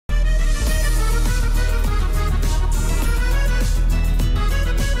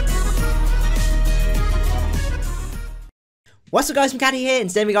What's up guys, macadii here, and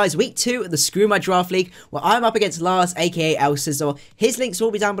today guys, week 2 of the Screw My Draft League, where I'm up against Lars, aka Scizor. His links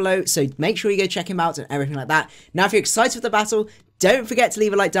will be down below, so make sure you go check him out and everything like that. Now if you're excited for the battle, don't forget to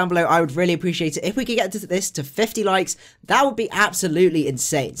leave a like down below. I would really appreciate it. If we could get this to 50 likes, that would be absolutely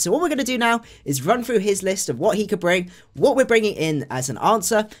insane. So what we're going to do now is run through his list of what he could bring, what we're bringing in as an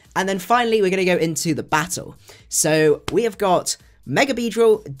answer, and then finally we're going to go into the battle. So we have got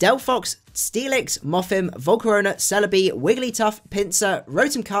Mega-Beedrill, Delphox, Steelix, Mothim, Volcarona, Celebi, Wigglytuff, Pinsir,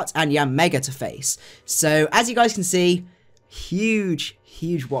 Rotom-C, and Yanmega to face. So as you guys can see, huge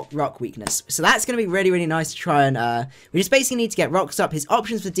rock weakness. So that's going to be really nice to try and, we just basically need to get rocks up. His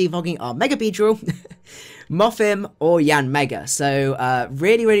options for defogging are Mega-Beedrill, Mothim, or Yanmega. So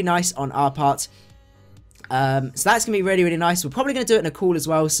really nice on our part. So that's going to be really nice. We're probably going to do it in a call as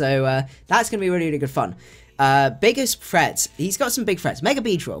well. So that's going to be really good fun. Biggest threat. He's got some big threats.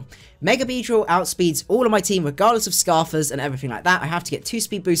 Mega-Beedrill. Mega-Beedrill outspeeds all of my team regardless of Scarfers and everything like that. I have to get 2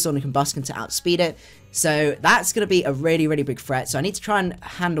 speed boosts on the Combustion to outspeed it. So that's going to be a really big threat. So I need to try and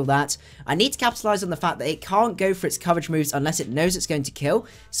handle that. I need to capitalize on the fact that it can't go for its coverage moves unless it knows it's going to kill.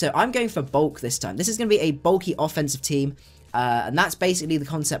 So I'm going for bulk this time. This is going to be a bulky offensive team. And that's basically the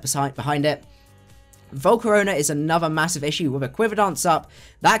concept behind it. Volcarona is another massive issue with a Quiver Dance up.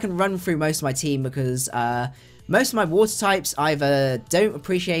 That can run through most of my team because most of my water types either don't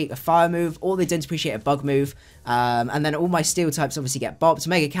appreciate a fire move or they don't appreciate a bug move. And then all my steel types obviously get bopped.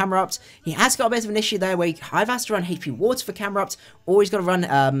 Mega Camerupt, he has got a bit of an issue there where I've asked to run HP Water for Camerupt, or he's got to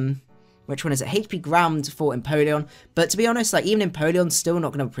run, which one is it? HP Ground for Empoleon. But to be honest, like even Empoleon's still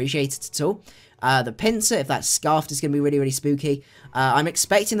not going to appreciate it at all. The Pinsir, if that's Scarfed, is going to be really spooky. I'm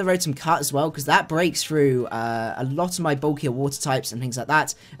expecting the Rotom-C as well, because that breaks through a lot of my bulkier water types and things like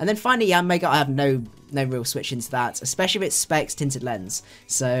that. And then finally, Yanmega, I have no real switch into that, especially if it's Specs Tinted Lens.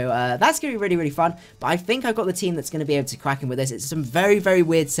 So that's going to be really fun. But I think I've got the team that's going to be able to crack in with this. It's some very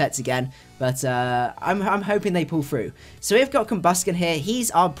weird sets again, but I'm hoping they pull through. So we've got Combustion here.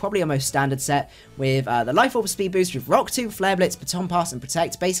 He's probably our most standard set with the Life Orb speed boost with Wk2, Flare Blitz, Baton Pass, and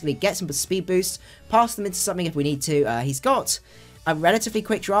Protect. Basically, get some speed boosts, pass them into something if we need to. He's got a relatively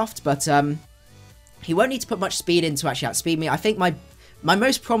quick draft, but he won't need to put much speed in to actually outspeed me. I think my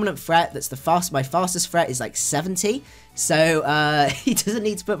most prominent threat, that's my fastest threat, is like 70. So he doesn't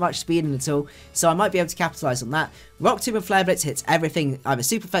need to put much speed in at all. So I might be able to capitalize on that. Wk2 and Flare Blitz hits everything either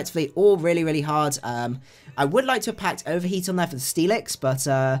super effectively or really hard. I would like to have packed Overheat on there for the Steelix, but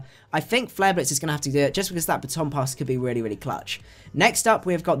I think Flare Blitz is going to have to do it just because that Baton Pass could be really clutch. Next up,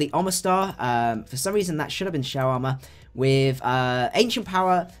 we've got the Omastar. For some reason, that should have been Shell Armor. With Ancient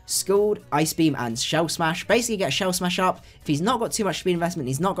Power, Scald, Ice Beam, and Shell Smash. Basically get a Shell Smash up. If he's not got too much speed investment,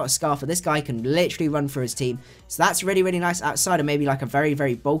 he's not got a Scarfer, this guy can literally run through his team. So that's really nice outside of maybe like a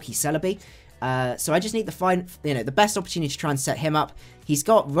very bulky Celebi. So I just need to find, the best opportunity to try and set him up. He's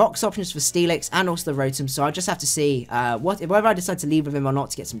got Rocks options for Steelix and also the Rotom, so I just have to see whether I decide to leave with him or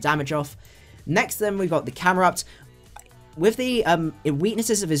not to get some damage off. Next then we've got the Camerupt. With the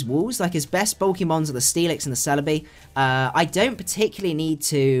weaknesses of his walls, like his best bulky mons are the Steelix and the Celebi, I don't particularly need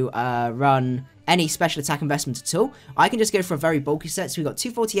to run any special attack investment at all. I can just go for a very bulky set. So we've got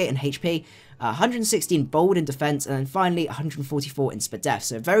 248 in HP, 116 bold in defense, and then finally 144 in Spadef.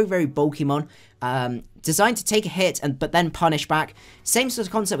 So very bulky mon, designed to take a hit but then punish back. Same sort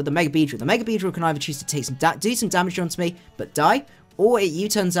of concept with the Mega-Beedrill. The Mega-Beedrill can either choose to take do some damage onto me but die, or it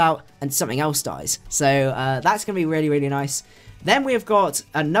U-turns out and something else dies. So that's going to be really nice. Then we've got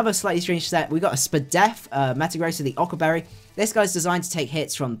another slightly strange set. We've got a Spadef Metagross with the Ockerberry. This guy's designed to take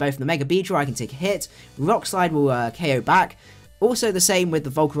hits from both the Mega-Beedrill. I can take a hit. Rock Slide will KO back. Also the same with the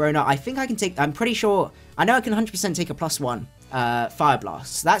Volcarona. I think I can take, I'm pretty sure, I know I can 100% take a +1 Fire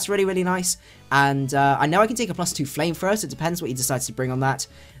Blast. So that's really nice. And I know I can take a +2 Flamethrower, so it depends what he decides to bring on that.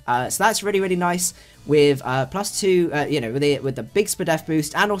 So that's really nice with +2, with the big Spadef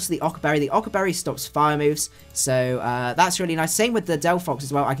boost and also the Ockerberry. The Ockerberry stops fire moves, so that's really nice. Same with the Delphox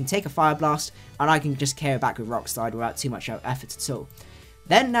as well. I can take a Fire Blast and I can just KO back with Rock Slide without too much effort at all.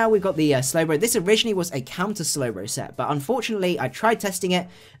 Then now we've got the Slowbro. This originally was a counter Slowbro set, but unfortunately I tried testing it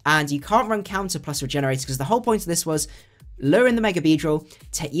and you can't run counter plus regenerator because the whole point of this was lure in the Mega-Beedrill,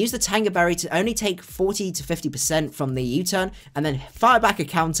 use the Tanga Berry to only take 40 to 50% from the U-turn, and then fire back a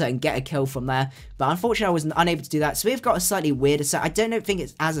counter and get a kill from there. But unfortunately, I was unable to do that. So we've got a slightly weirder set. I don't think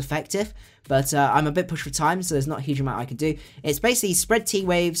it's as effective, but I'm a bit pushed for time, so there's not a huge amount I can do. It's basically spread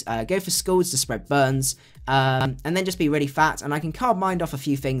T-Waves, go for Scalds to spread Burns, and then just be really fat. And I can carve Mind off a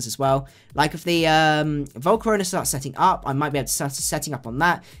few things as well. Like if the Volcarona starts setting up, I might be able to start setting up on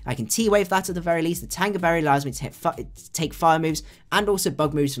that. I can T-Wave that at the very least. The Tanga Berry allows me to take fire moves and also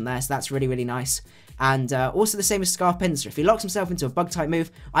bug moves from there, so that's really nice. And also the same as Scarf Pinsir. If he locks himself into a bug-type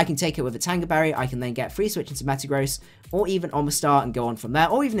move, I can take it with a Tango Berry. I can then get free switch into Metagross, or even Omastar and go on from there,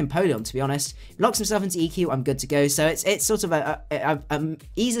 or even Empoleon, to be honest. If he locks himself into EQ, I'm good to go. So it's sort of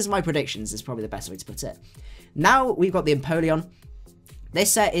eases my predictions, is probably the best way to put it. Now we've got the Empoleon.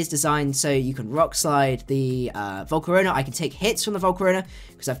 This set is designed so you can Rock Slide the Volcarona. I can take hits from the Volcarona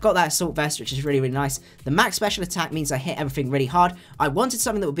because I've got that Assault Vest, which is really, really nice. The max special attack means I hit everything really hard. I wanted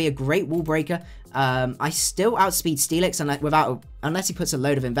something that would be a great wall breaker. I still outspeed Steelix unless he puts a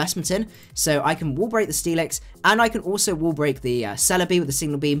load of investment in. So I can wall break the Steelix, and I can also wall break the Celebi with the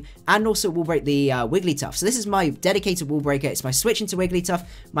Signal Beam, and also wall break the Wigglytuff. So this is my dedicated wall breaker. It's my switch into Wigglytuff,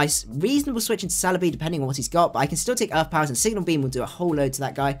 my reasonable switch into Celebi, depending on what he's got, but I can still take Earth Powers, and Signal Beam will do a whole load to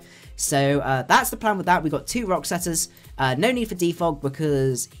that guy. So that's the plan with that. We've got 2 Rock Setters. No need for Defog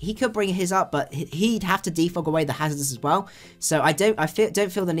because he could bring his up, but he'd have to defog away the hazards as well. So I don't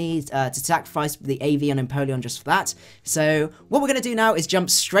feel the need to sacrifice the AV on Empoleon just for that. So what we're going to do now is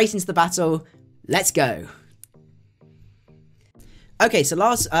jump straight into the battle. Let's go. Okay, so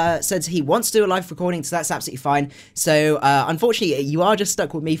Lars says he wants to do a live recording, so that's absolutely fine. So unfortunately, you are just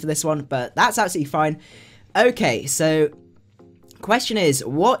stuck with me for this one, but that's absolutely fine. Okay, so question is,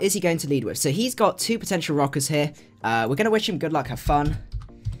 what is he going to lead with? So he's got 2 potential rockers here. We're going to wish him good luck, have fun.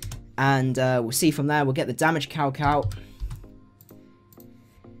 And we'll see from there. We'll get the damage calc out.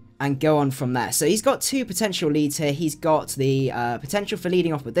 And go on from there. So he's got 2 potential leads here. He's got the potential for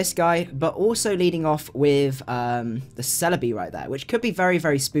leading off with this guy, but also leading off with the Celebi right there, which could be very,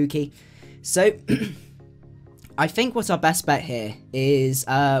 very spooky. So I think what's our best bet here is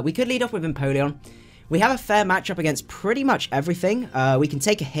we could lead off with Empoleon. We have a fair matchup against pretty much everything. We can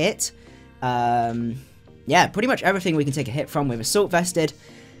take a hit. Yeah, pretty much everything we can take a hit from with Assault Vested.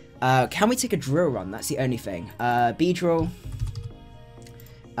 Can we take a Drill Run? That's the only thing. Beedrill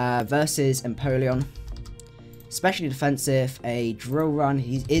versus Empoleon. Especially defensive. A Drill Run.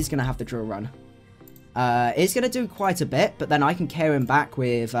 He is going to have the Drill Run. It's going to do quite a bit, but then I can carry him back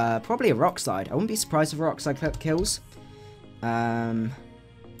with probably a Rock Slide. I wouldn't be surprised if a Rock Slide kills.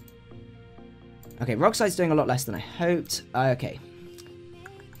 Okay, Rock Slide's doing a lot less than I hoped. Okay.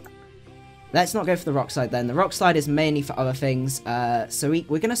 Let's not go for the Rock Slide then. The Rock Slide is mainly for other things. So we're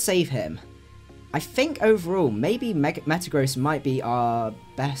going to save him. I think overall, maybe Metagross might be our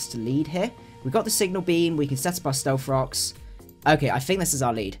best lead here. We've got the Signal Beam. We can set up our Stealth Rocks. Okay, I think this is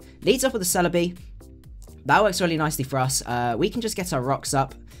our lead. Leads up with the Celebi. That works really nicely for us. We can just get our Rocks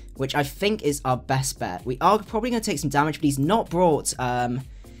up, which I think is our best bet. We are probably going to take some damage, but he's not brought... the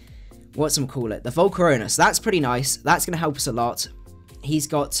Volcarona. So that's pretty nice. That's going to help us a lot. He's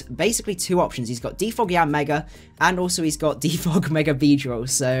got basically 2 options. He's got Defog Yanmega, and also he's got Defog Mega-Beedrill.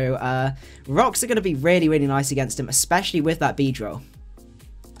 So rocks are going to be really, really nice against him, especially with that Beedrill.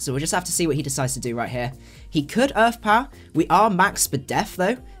 So we'll just have to see what he decides to do right here. He could Earth Power. We are max for Def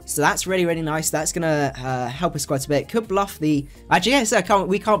though, so that's really, really nice. That's going to help us quite a bit. Could bluff the... Actually, yes,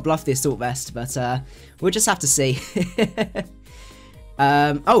 we can't bluff the Assault Vest, but we'll just have to see.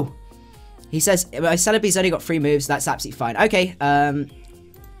 Oh! He says, Celebi's only got 3 moves, that's absolutely fine. Okay,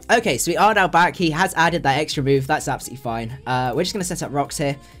 okay, so we are now back. He has added that extra move, that's absolutely fine. We're just going to set up rocks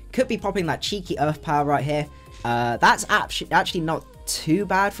here. Could be popping that cheeky Earth Power right here. That's actually not too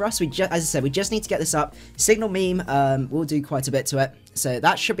bad for us. As I said, we just need to get this up. Signal Meme will do quite a bit to it, so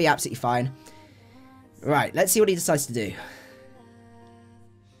that should be absolutely fine. Right, let's see what he decides to do.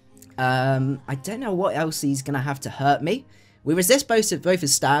 I don't know what else he's going to have to hurt me. We resist both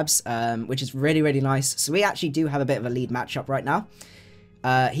his stabs, which is really, really nice. So we actually do have a bit of a lead matchup right now.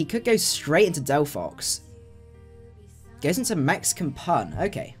 He could go straight into Delphox. Goes into Mexican Pun.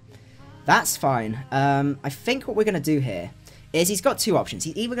 Okay. That's fine. I think what we're going to do here is he's got 2 options.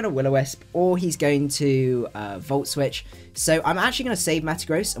 He's either going to Will-O-Wisp or he's going to Volt Switch. So I'm actually going to save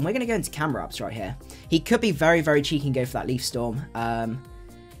Metagross and we're going to go into Camera Ups right here. He could be very, very cheeky and go for that Leaf Storm.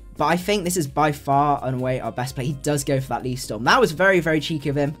 But I think this is by far and away our best play. He does go for that Leaf Storm. That was very, very cheeky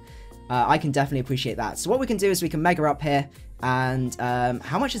of him. I can definitely appreciate that. So what we can do is we can Mega Up here. And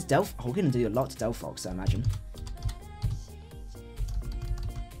how much is Delphox? Oh, we're going to do a lot to Delphox, I imagine.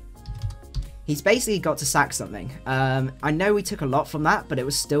 He's basically got to sack something. I know we took a lot from that, but it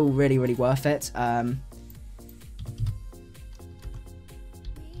was still really, really worth it.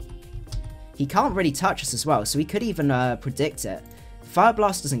 He can't really touch us as well, so we could even predict it. Fire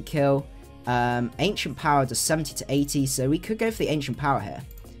Blast doesn't kill. Ancient Power does 70 to 80, so we could go for the Ancient Power here.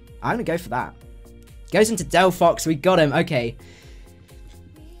 I'm going to go for that. Goes into Delphox, we got him, okay.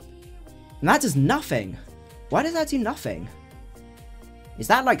 And that does nothing. Why does that do nothing? Is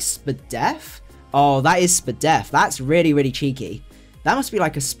that like Spadef? Oh, that is Spadef. That's really, really cheeky. That must be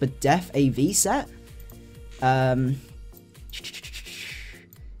like a Spadef AV set. So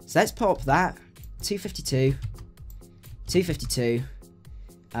let's pop that. 252. 252.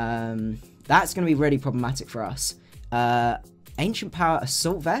 That's going to be really problematic for us. Ancient Power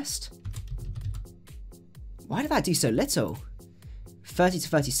Assault Vest. Why did that do so little? 30 to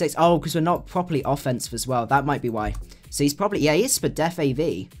 36. Oh, because we're not properly offensive as well. That might be why. So he's probably... Yeah, he is Spadef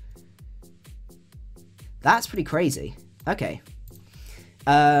AV. That's pretty crazy. Okay.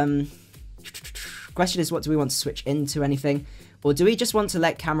 Question is, what do we want to switch into? Anything? Or do we just want to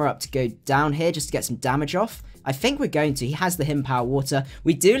let Camera Up to go down here just to get some damage off? I think we're going to. He has the Him Power Water.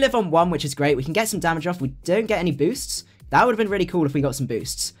 We do live on 1, which is great. We can get some damage off. We don't get any boosts. That would have been really cool if we got some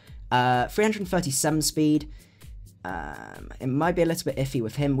boosts. 337 speed. It might be a little bit iffy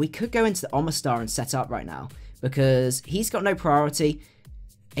with him. We could go into the Omastar and set up right now, because he's got no priority.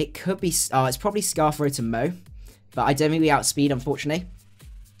 It could be... Oh, it's probably Scarf Rotom Mo, but I don't think we outspeed, unfortunately.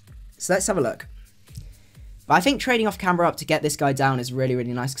 So let's have a look. But I think trading off Camera Up to get this guy down is really,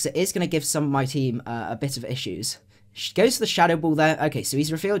 really nice, because it is going to give some of my team a bit of issues. Goes to the Shadow Ball there. Okay, so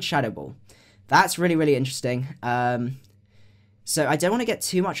he's revealed Shadow Ball. That's really, really interesting. So I don't want to get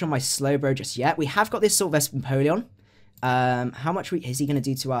too much on my Slowbro just yet. We have got this Assault Vest from Polion. How much is he going to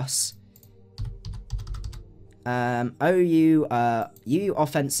do to us? OU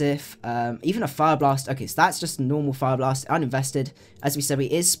offensive, even a Fire Blast. Okay, so that's just a normal Fire Blast, uninvested. As we said, he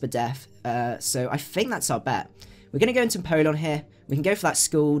is Spadef, so I think that's our bet. We're going to go into Polion here. We can go for that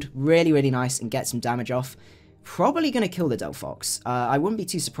Scald, really, really nice, and get some damage off. Probably going to kill the Delphox. I wouldn't be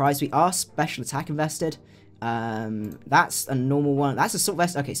too surprised. We are Special Attack invested. That's a normal one. That's Assault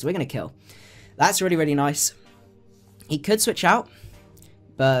Vest. Okay, so we're going to kill. That's really, really nice. He could switch out,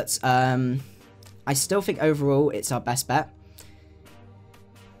 but I still think overall it's our best bet,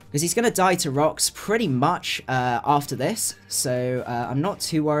 because he's going to die to rocks pretty much after this, so I'm not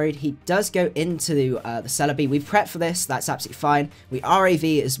too worried. He does go into the Celebi. We've prepped for this. That's absolutely fine. We are AV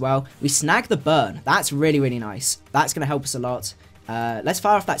as well. We snag the burn. That's really, really nice. That's going to help us a lot. Let's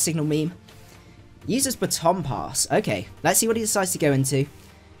fire off that Signal Meme. Uses Baton Pass. Okay, let's see what he decides to go into.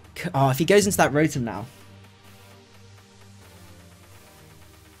 Oh, if he goes into that Rotom now.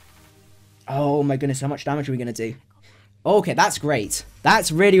 Oh my goodness, how much damage are we going to do? Okay, that's great.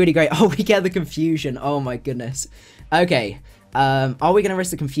 That's really, really great. Oh, we get the Confusion. Oh my goodness. Okay, are we going to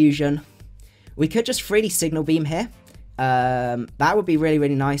risk the Confusion? We could just freely Signal Beam here. That would be really,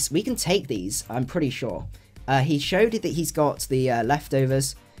 really nice. We can take these, I'm pretty sure. He showed that he's got the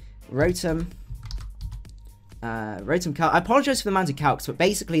leftovers. Rotom. Rotom Calc. I apologize for the amount of calcs, but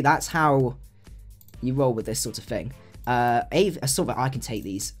basically that's how you roll with this sort of thing. Assault Vest, I can take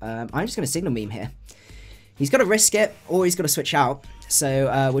these. I'm just going to Signal Meme here. He's got to risk it, or he's got to switch out.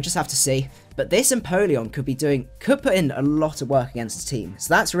 So we'll just have to see. But this Empoleon could put in a lot of work against the team.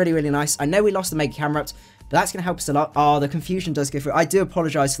 So that's really, really nice. I know we lost the Mega Camera Up, but that's going to help us a lot. Oh, the Confusion does go through. I do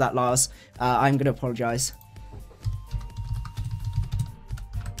apologize for that, Lars. I'm going to apologize.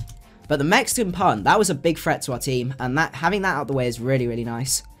 But the Mexican Pun, that was a big threat to our team, and having that out the way is really, really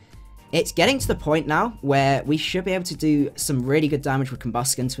nice. It's getting to the point now where we should be able to do some really good damage with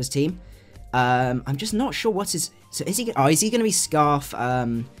Combuskin to his team. I'm just not sure what is... So is he... Oh, is he going to be Scarf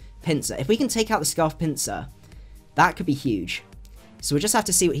Pinsir? If we can take out the Scarf Pinsir, that could be huge. So we'll just have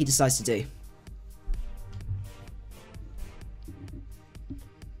to see what he decides to do.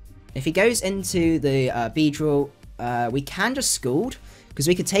 If he goes into the Beedrill, we can just Scald, because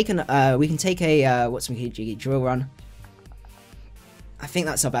we could take a what's my Drill Run. I think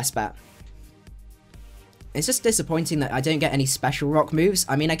that's our best bet. It's just disappointing that I don't get any special rock moves.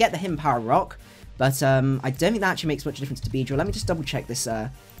 I mean, I get the Him Power Rock, but I don't think that actually makes much difference to Beedrill. Let me just double check this. Oh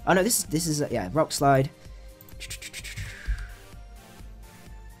no, this is yeah, Rock Slide.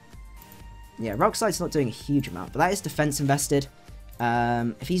 Yeah, Rock Slide's not doing a huge amount, but that is defense invested.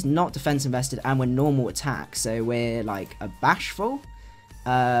 If he's not defense invested and we're normal attack, so we're like a Bashful,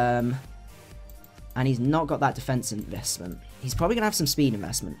 and he's not got that defense investment, he's probably gonna have some speed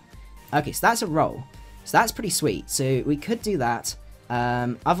investment. Okay, so that's a roll. So that's pretty sweet. So we could do that.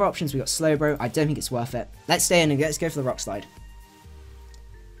 Other options, we got Slowbro. I don't think it's worth it. Let's stay in and let's go for the Rock Slide.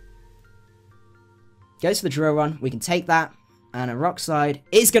 Goes for the Drill Run. We can take that. And a Rock Slide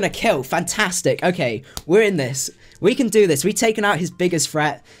is going to kill. Fantastic. Okay, we're in this. We can do this. We've taken out his biggest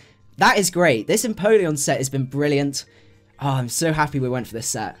threat. That is great. This Empoleon set has been brilliant. Oh, I'm so happy we went for this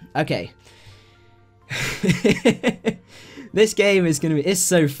set. Okay. This game is going to be... It's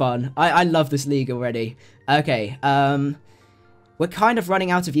so fun. I love this league already. Okay. We're kind of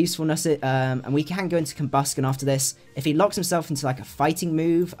running out of usefulness. And we can go into Combuskin after this. If he locks himself into like a fighting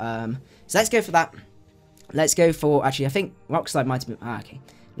move. So let's go for that. Let's go for... Actually, I think Rock Slide might have been... okay.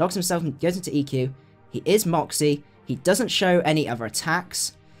 Locks himself and goes into EQ. He is Moxie. He doesn't show any other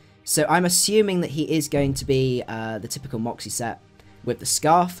attacks. So I'm assuming that he is going to be the typical Moxie set with the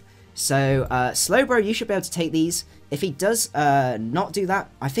Scarf. So Slowbro, you should be able to take these. If he does not do that,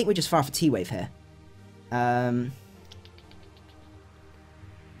 I think we just fire for T-Wave here.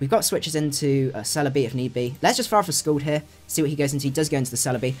 We've got switches into Celebi if need be. Let's just fire for Scald here. See what he goes into. He does go into the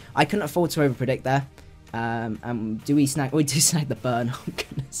Celebi. I couldn't afford to overpredict there. Do we snag? We do snag the burn. Oh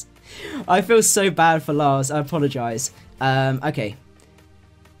goodness. I feel so bad for Lars. I apologise. Okay.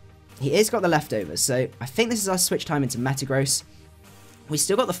 He is got the leftovers. So I think this is our switch time into Metagross. We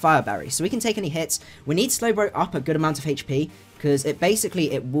still got the Fire Berry, so we can take any hits. We need Slowbro up a good amount of HP because it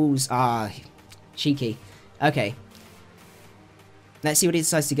walls. Cheeky. Okay. Let's see what he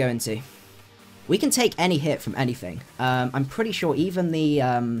decides to go into. We can take any hit from anything. I'm pretty sure even the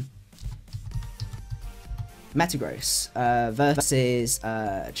Metagross versus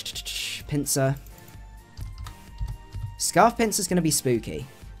Pinsir. Scarf Pinsir's going to be spooky.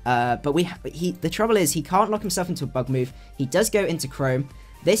 But the trouble is he can't lock himself into a bug move. He does go into Chrome.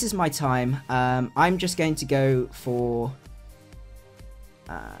 This is my time. I'm just going to go for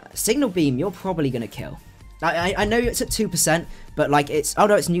Signal Beam. You're probably going to kill. I know it's at 2%, but like it's... Oh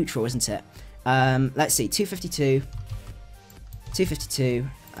no, it's neutral, isn't it? Let's see. 252. 252.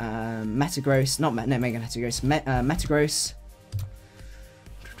 Metagross. Not Mega Metagross. Metagross.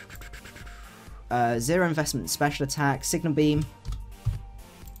 Zero investment in special attack. Signal Beam.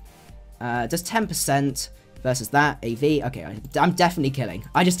 Does 10% versus that. AV. Okay, I'm definitely killing.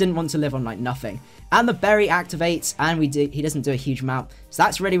 I just didn't want to live on like nothing. And the berry activates, and he doesn't do a huge amount. So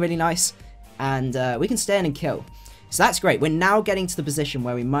that's really, really nice. And we can stay in and kill. So that's great. We're now getting to the position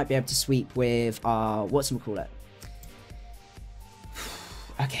where we might be able to sweep with our... whatchamacallit.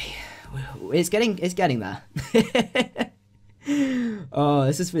 Okay. It's getting there. Oh,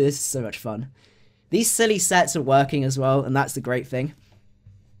 this is so much fun. These silly sets are working as well, and that's the great thing.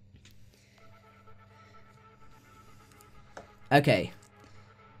 Okay.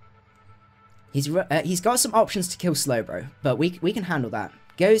 He's got some options to kill Slowbro, but we can handle that.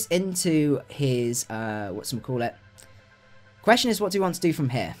 Goes into his whatchamacallit. Question is, what do we want to do from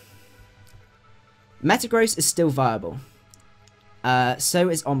here? Metagross is still viable. So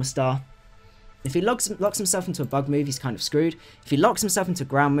is Omastar. If he locks himself into a bug move, he's kind of screwed. If he locks himself into a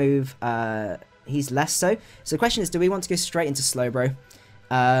ground move, he's less so. So the question is, do we want to go straight into Slowbro?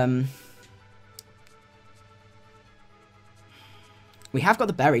 We have got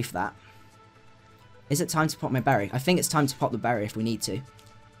the berry for that. Is it time to pop my berry? I think it's time to pop the berry if we need to.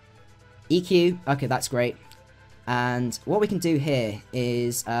 EQ. Okay, that's great. And what we can do here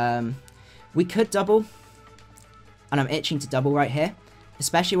is we could double. And I'm itching to double right here.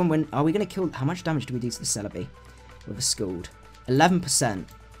 Especially when we're... Are we going to kill... How much damage do we do to the Celebi with a Scald? 11%.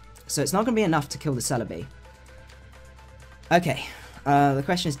 So it's not going to be enough to kill the Celebi. Okay. The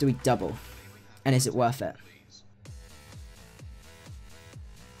question is, do we double? And is it worth it?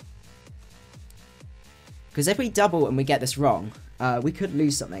 Because if we double and we get this wrong, we could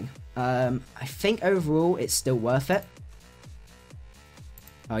lose something. I think overall it's still worth it.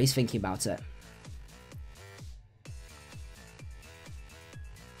 Oh, he's thinking about it.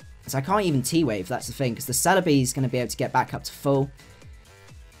 So I can't even T-Wave, that's the thing, because the Celebi is going to be able to get back up to full.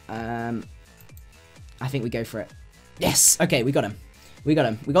 I think we go for it. Yes! Okay, we got him. We got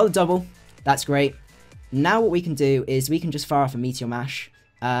him. We got the double. That's great. Now what we can do is we can just fire off a Meteor Mash.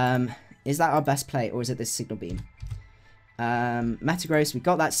 Is that our best play, or is it this Signal Beam? Metagross, we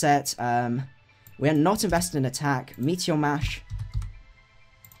got that set. We are not invested in attack. Meteor Mash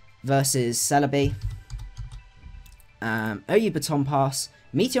versus Celebi. OU Baton Pass.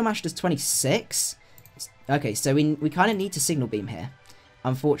 Meteor Mash does 26. Okay, so we kind of need to Signal Beam here,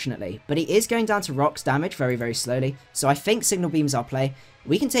 unfortunately. But he is going down to Rocks damage very, very slowly. So I think Signal Beam's our play.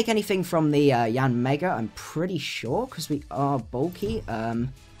 We can take anything from the Yanmega, I'm pretty sure, because we are bulky.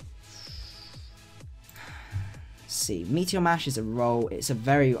 See, Meteor Mash is a roll. It's a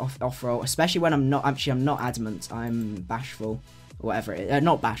very off roll, especially when I'm not adamant. I'm bashful, or whatever it is.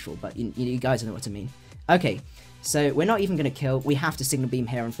 Not bashful, but you guys know what I mean. Okay, so we're not even going to kill. We have to Signal Beam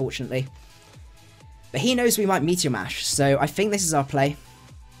here, unfortunately. But he knows we might Meteor Mash, so I think this is our play.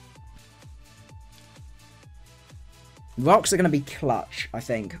 Rocks are going to be clutch, I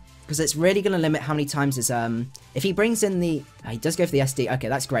think, because it's really going to limit how many times his if he brings in the he does go for the SD. Okay,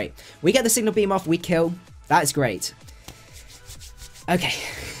 that's great. We get the Signal Beam off. We kill. That is great. Okay.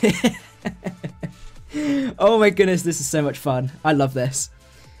 Oh my goodness, this is so much fun. I love this.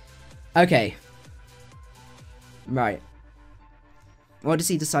 Okay. Right. What does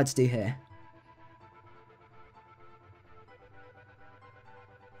he decide to do here?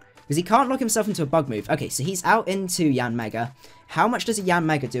 Because he can't lock himself into a bug move. Okay, so he's out into Yanmega. How much does a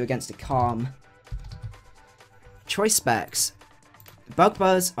Yanmega do against a Calm? Choice specs. Bug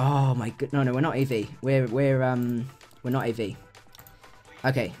Buzz. Oh my god. No, we're not AV. We're not AV.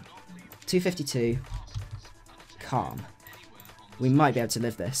 Okay. 252. Calm. We might be able to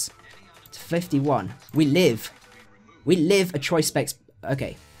live this. 51. We live. We live a choice specs.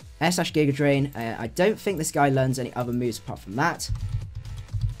 Okay. Air/Giga Drain. I don't think this guy learns any other moves apart from that.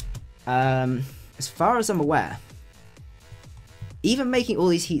 As far as I'm aware, even making all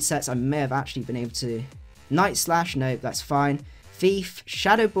these heat sets, I may have actually been able to... Night Slash, no, that's fine. Thief,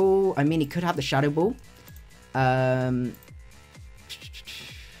 Shadow Ball, I mean, he could have the Shadow Ball. But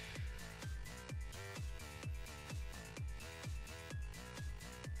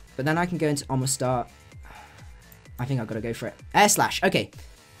then I can go into Almost Start. I think I've got to go for it. Air Slash, okay.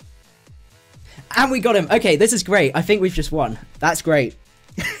 And we got him. Okay, this is great. I think we've just won. That's great.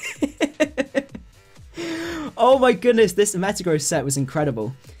 Oh my goodness, this Metagross set was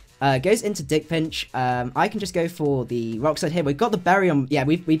incredible. Goes into Dick Pinch. I can just go for the Rock Slide here. We've got the Berry on... Yeah,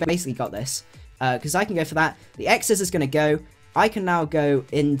 we basically got this. Because I can go for that. The X's is going to go. I can now go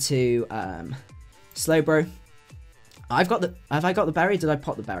into Slowbro. Have I got the Berry? Did I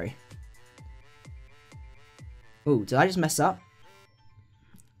pop the Berry? Ooh, did I just mess up?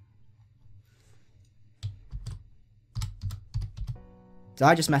 Did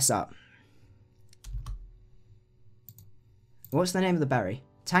I just mess up? What's the name of the berry?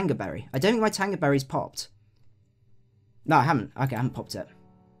 Tanga Berry. I don't think my Tanga Berry's popped. No, I haven't. Okay, I haven't popped it.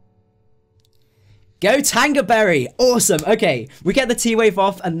 Go Tanga Berry! Awesome! Okay, we get the T-Wave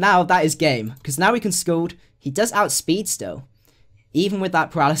off, and now that is game. Because now we can Scald. He does outspeed still. Even with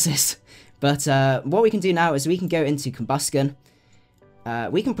that paralysis. But what we can do now is we can go into Combustion.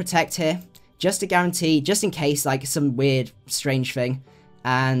 We can Protect here. Just to guarantee, just in case, like, some weird, strange thing.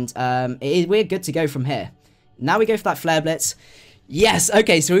 And we're good to go from here. Now we go for that Flare Blitz. Yes,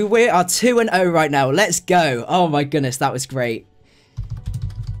 okay, so we are 2-0 right now. Let's go. Oh my goodness, that was great.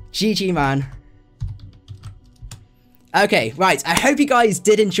 GG, man. Okay, right, I hope you guys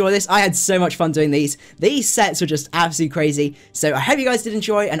did enjoy this. I had so much fun doing these. These sets were just absolutely crazy. So I hope you guys did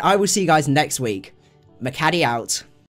enjoy, and I will see you guys next week. macadii out.